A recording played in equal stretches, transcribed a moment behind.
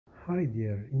Hi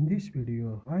there, in this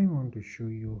video I want to show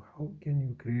you how can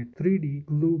you create 3D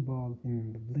glue ball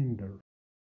in the Blender.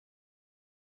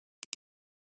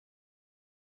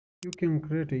 You can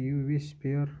create a UV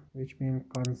sphere, which means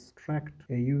construct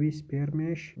a UV sphere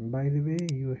mesh. By the way,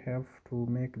 you have to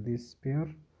make this sphere.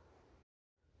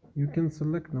 You can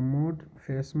select the mode,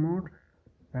 face mode,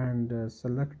 and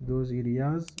select those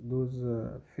areas,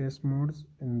 those face modes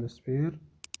in the sphere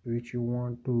which you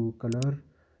want to color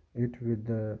it with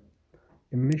the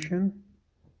emission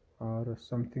or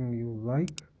something you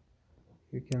like.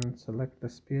 You can select the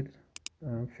sphere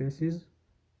faces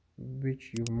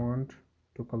which you want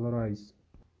to colorize.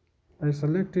 I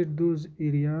selected those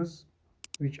areas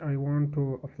which I want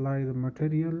to apply the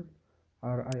material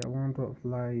or I want to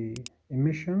apply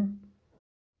emission.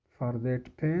 For that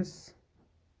face,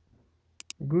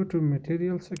 go to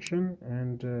material section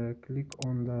and click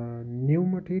on the new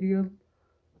material,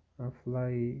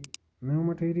 apply new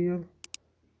material,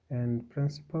 and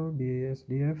principal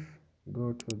BSDF.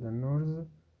 Go to the nodes,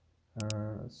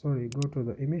 go to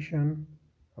the emission,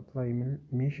 apply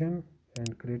emission,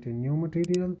 and create a new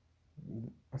material.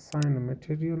 Assign a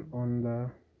material on the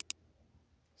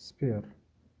sphere,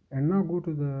 and now go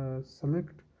to the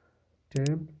select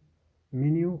tab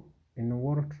menu,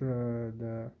 invert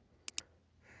the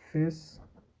face,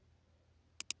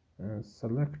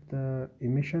 select the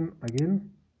emission again,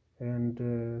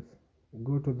 and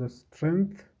go to the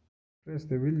strength, press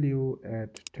the value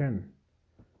at 10,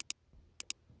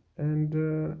 and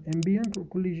ambient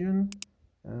occlusion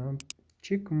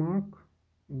check mark,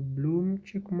 bloom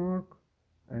check mark,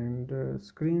 and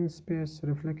screen space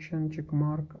reflection check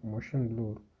mark, motion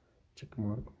blur check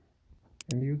mark.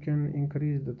 And you can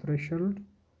increase the threshold,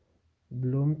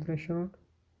 bloom threshold,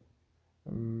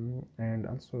 and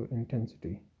also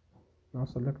intensity. Now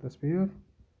select the sphere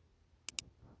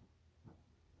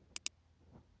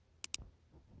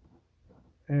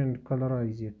and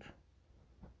colorize it.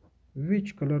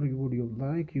 Which color would you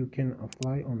like, you can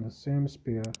apply on the same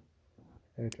sphere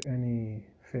at any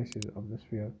faces of the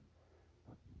sphere.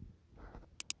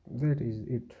 That is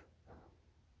it.